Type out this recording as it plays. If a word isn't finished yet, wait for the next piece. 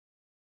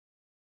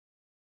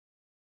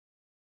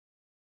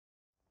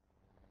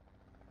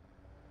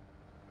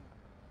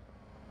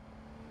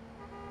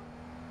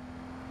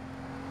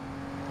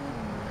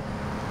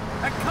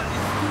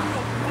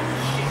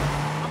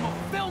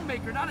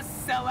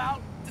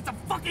It's a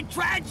fucking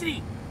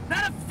tragedy,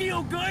 not a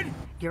feel-good.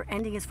 Your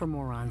ending is for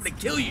morons. I'm gonna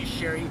kill you,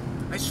 Sherry.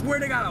 I swear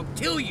to God, I'll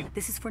kill you.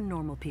 This is for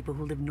normal people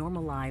who live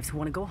normal lives, who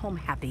want to go home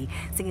happy,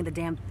 singing the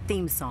damn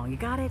theme song. You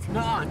got it?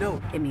 No.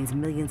 It means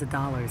millions of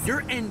dollars.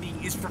 Your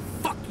ending is for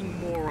fucking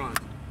morons.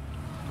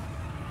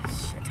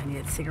 Shit, I need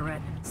a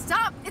cigarette.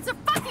 Stop! It's a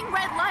fucking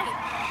red light!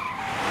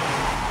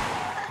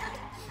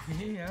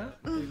 Yeah.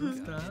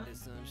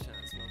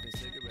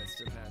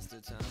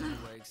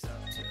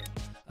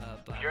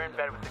 If you're in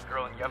bed with a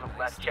girl and you haven't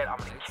left yet, I'm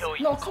gonna kill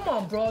you. No, come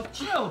on, bro.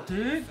 Chill,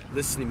 dude.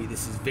 Listen to me,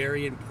 this is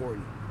very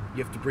important.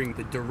 You have to bring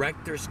the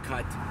director's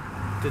cut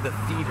to the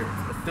theater.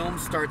 The film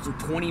starts in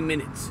 20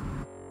 minutes.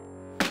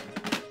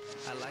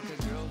 I like a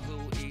girl who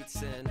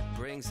eats and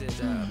brings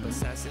it up. A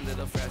sassy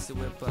little frosty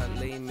with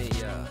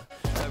bulimia.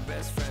 Her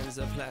best friend's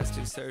a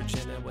plastic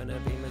surgeon, and when her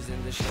beam is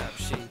in the shop,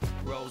 she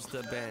rolls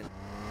the bend.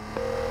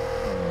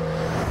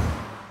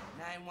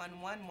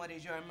 911, what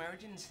is your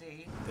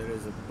emergency? There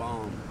is a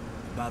bomb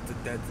about to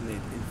detonate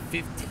in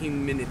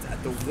 15 minutes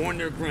at the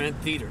Warner Grand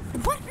Theater.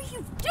 What are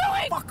you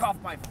doing? Fuck off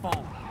my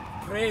phone.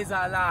 Praise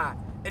Allah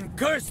and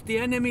curse the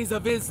enemies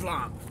of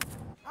Islam.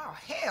 Oh,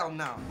 hell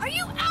no. Are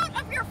you out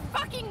of your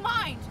fucking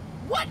mind?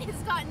 What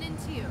has gotten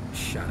into you?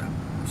 Shut up.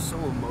 I'm so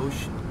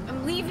emotional.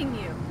 I'm leaving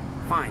you.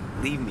 Fine,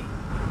 leave me.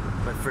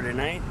 But for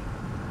tonight,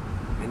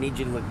 I need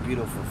you to look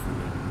beautiful for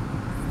me.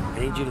 I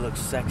need you to look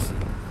sexy.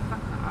 I'm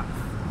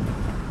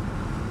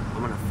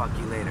gonna fuck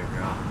you later,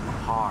 girl.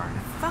 Hard.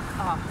 Fuck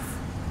off.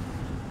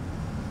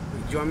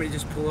 Do you want me to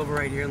just pull over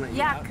right here and let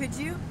you out? Yeah, could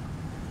you? You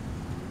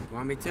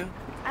want me to?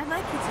 I'd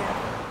like you to.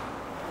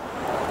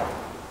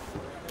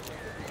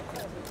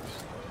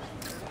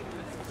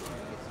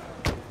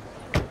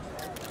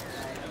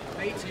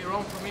 Hey, to your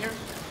own premiere?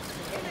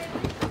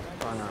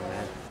 Oh, no,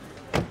 man.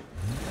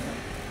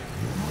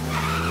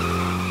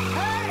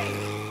 Hey!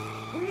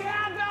 We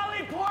have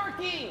valet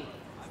parking!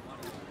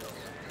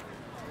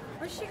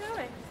 Where's she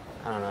going?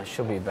 I don't know.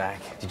 She'll be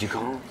back. Did you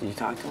call him? Did you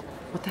talk to him?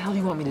 What the hell do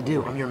you want me to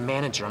do? I'm your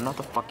manager. I'm not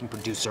the fucking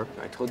producer.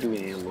 I told you we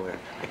need a lawyer.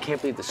 I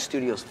can't believe the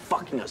studio's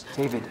fucking us.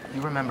 David,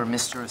 you remember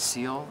Mr.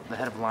 Assil, the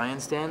head of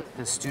Lion's Den,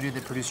 the studio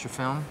that produced your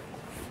film?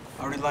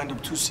 I already lined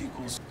up 2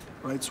 sequels.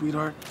 Right,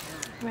 sweetheart?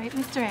 Right,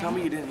 Mr. A. Tell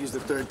me you didn't use the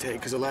 3rd take,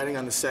 because the lighting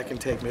on the 2nd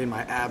take made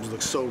my abs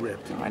look so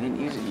ripped. No, I didn't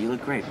use it. You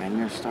look great, man.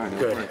 You're a star.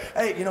 Good.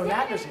 Hey, you know,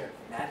 Ratner's here.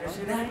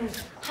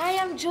 Hi,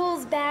 I'm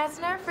Jules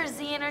Basner for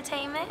Z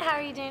Entertainment. How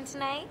are you doing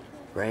tonight?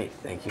 Great.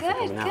 Thank you for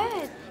coming out.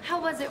 Good.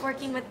 How was it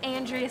working with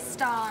Andrea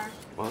Starr?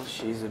 Well,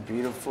 she's a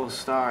beautiful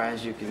star,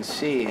 as you can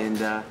see, and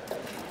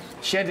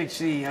she had to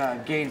actually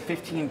gain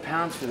 15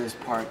 pounds for this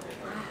part.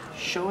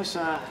 Show us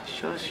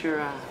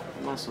your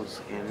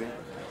muscles, Andrea.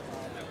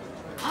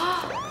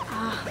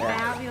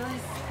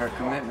 Fabulous. Her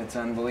commitment's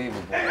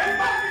unbelievable. Everybody,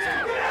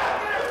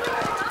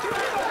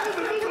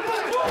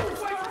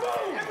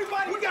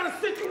 we got a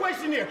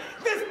situation here.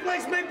 This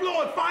place may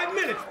blow in 5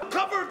 minutes.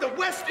 Cover the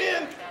west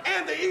end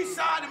and the east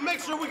side and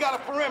make sure we got a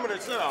perimeter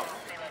set up.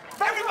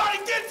 Everybody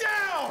get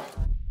down!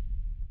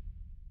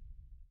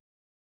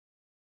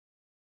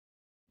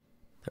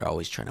 They're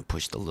always trying to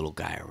push the little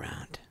guy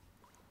around.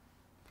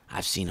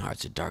 I've seen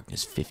Hearts of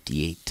Darkness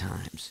 58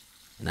 times,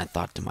 and I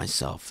thought to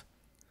myself,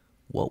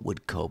 what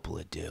would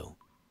Coppola do?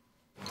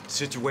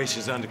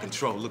 Situation's under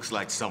control. Looks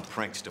like some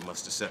prankster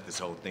must have set this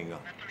whole thing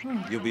up.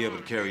 You'll be able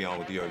to carry on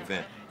with your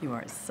event. You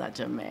are such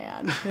a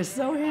man. You're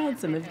so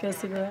handsome. Have you got a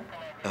cigarette?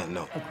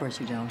 No. Of course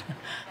you don't.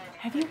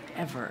 Have you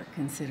ever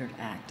considered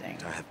acting?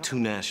 I have 2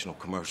 national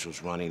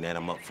commercials running, and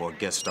I'm up for a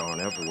guest star on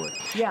Everwood.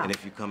 Yeah. And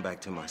if you come back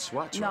to my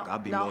SWAT truck, I'll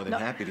be more than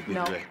happy to be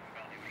no. there.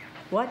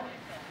 What?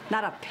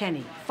 Not a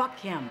penny. Fuck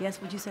him. Yes,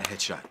 what'd you say?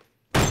 Headshot.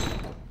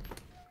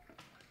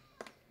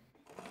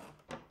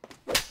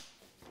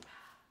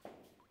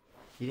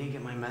 You didn't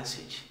get my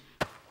message.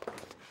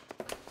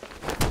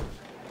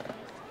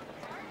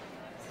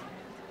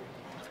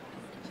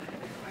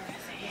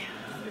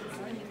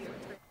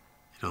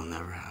 It'll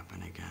never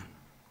happen again.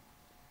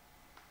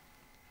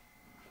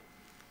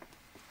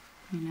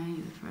 You know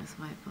you're the first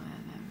white boy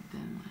I've ever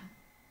been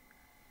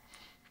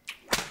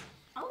with.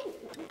 Oh!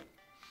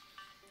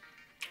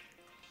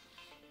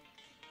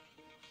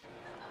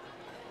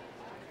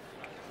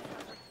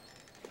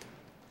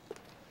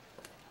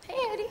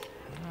 Hey, Eddie.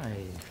 Hi.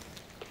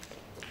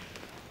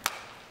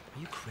 Are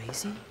you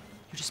crazy?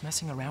 You're just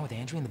messing around with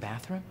Andrea in the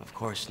bathroom? Of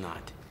course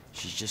not.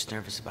 She's just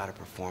nervous about her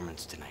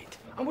performance tonight.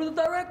 I'm with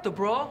the director,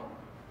 bro.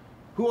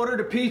 Who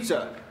ordered a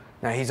pizza?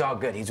 No, he's all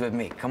good. He's with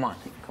me. Come on.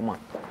 Come on.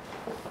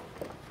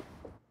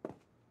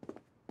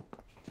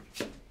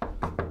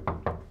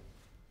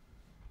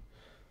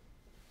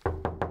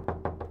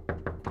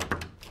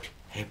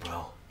 Hey,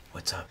 bro.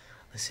 What's up?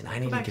 Listen, I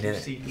need to get in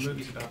it. The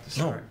movie's about to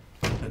start.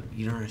 No,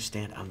 you don't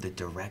understand. I'm the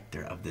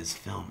director of this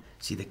film.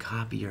 See, the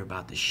copy you're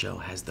about to show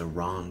has the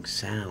wrong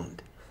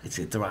sound. I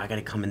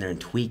gotta come in there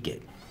and tweak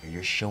it.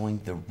 You're showing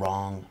the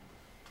wrong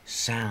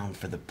sound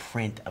for the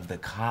print of the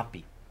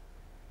copy.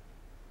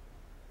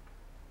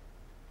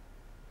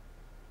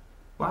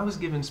 Well, I was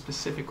given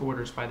specific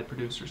orders by the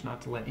producers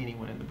not to let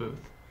anyone in the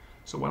booth.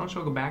 So why don't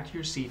you all go back to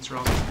your seats or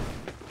I'll...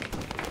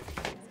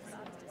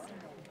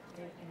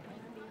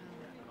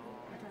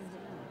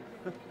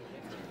 Do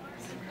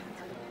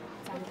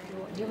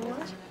you want to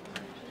watch?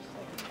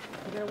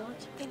 You gonna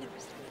watch? They never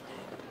said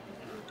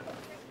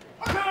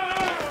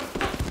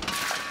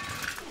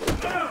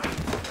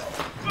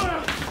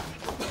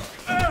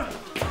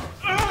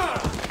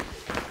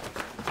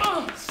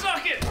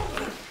Suck it!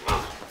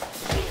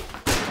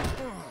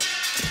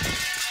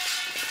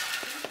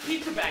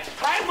 Pizza bag.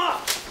 Tie him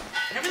up!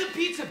 Never the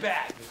pizza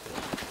bag.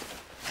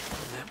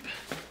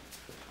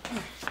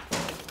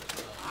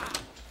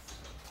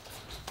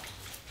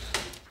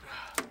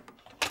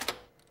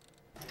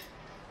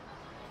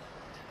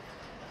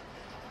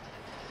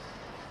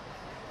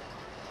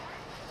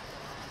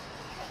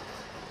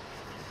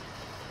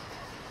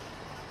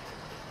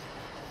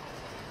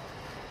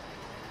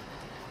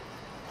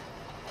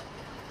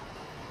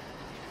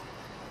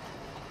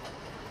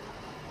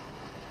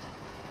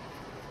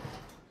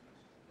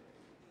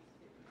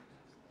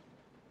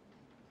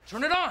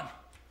 Turn it on.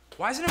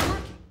 Why isn't it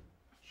working?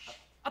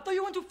 I thought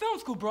you went to film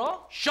school,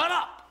 bro. Shut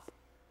up!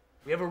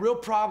 We have a real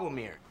problem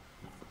here.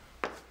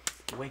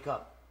 Wake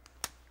up.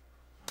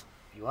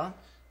 You up?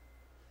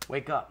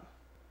 Wake up.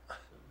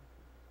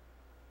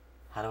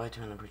 How do I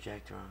turn the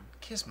projector on?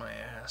 Kiss my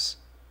ass.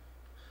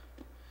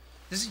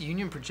 This is a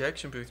union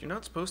projection booth. You're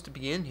not supposed to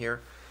be in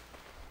here.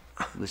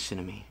 Listen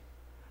to me.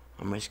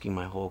 I'm risking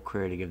my whole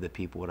career to give the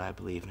people what I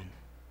believe in.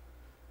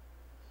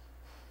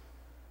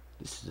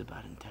 This is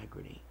about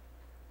integrity.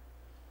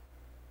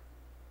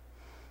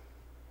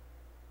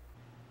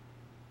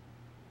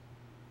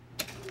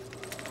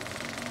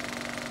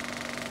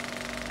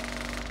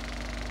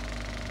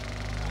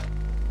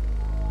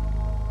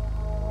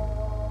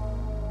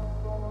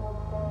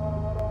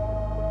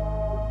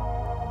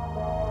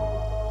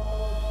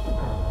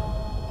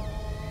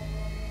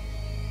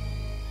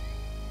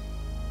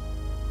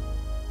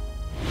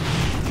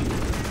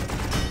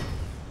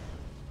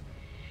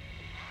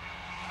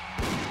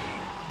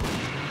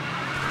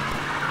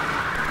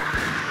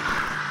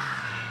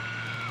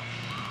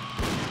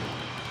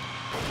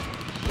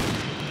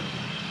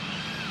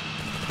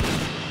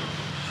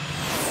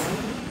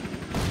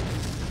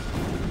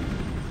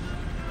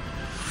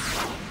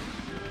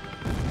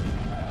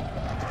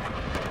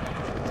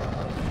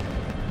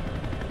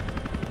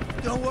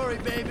 Don't worry,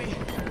 baby.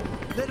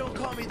 They don't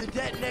call me the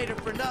detonator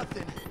for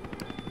nothing.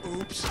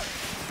 Oops.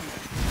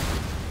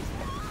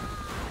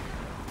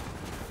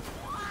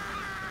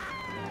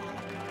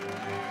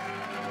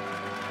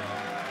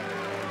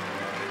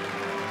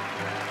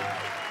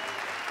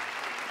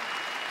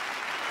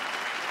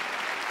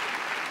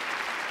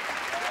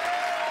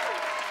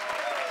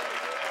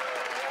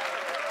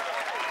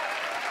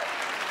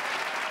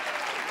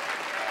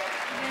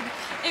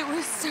 It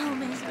was so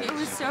amazing. It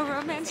was so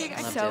romantic.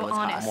 So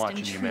honest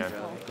and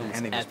truthful.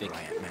 And it was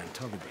brilliant, man.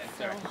 Totally brilliant.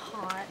 So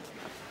hot.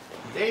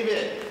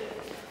 David!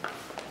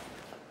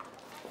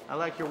 I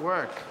like your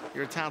work.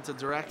 You're a talented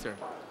director.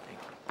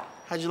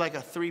 How'd you like a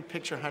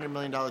 3-picture, $100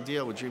 million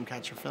deal with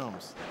Dreamcatcher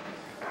Films?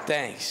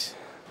 Thanks,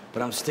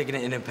 but I'm sticking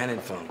to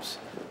independent films.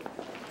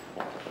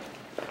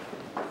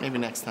 Maybe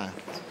next time.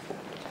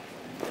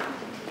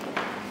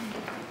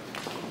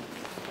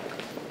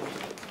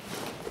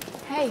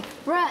 Hey,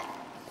 Brett.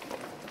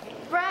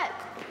 Brett.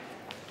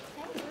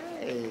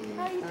 Hey,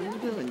 How you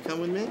doing?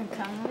 Come with me? I'm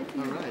coming with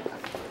you. All right.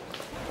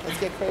 Let's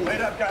get crazy.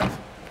 Wait up, guys.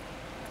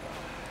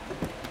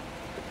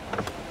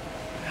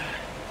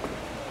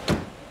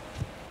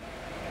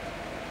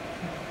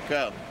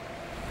 Go.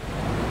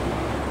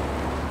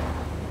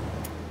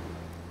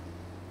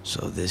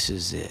 So this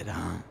is it,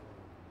 huh?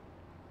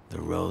 The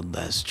road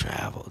less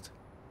traveled.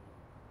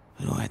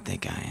 Who do I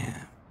think I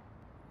am?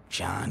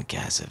 John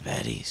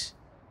Cassavetes?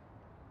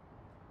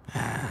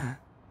 Ah,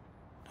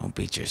 don't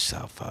beat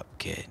yourself up,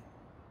 kid.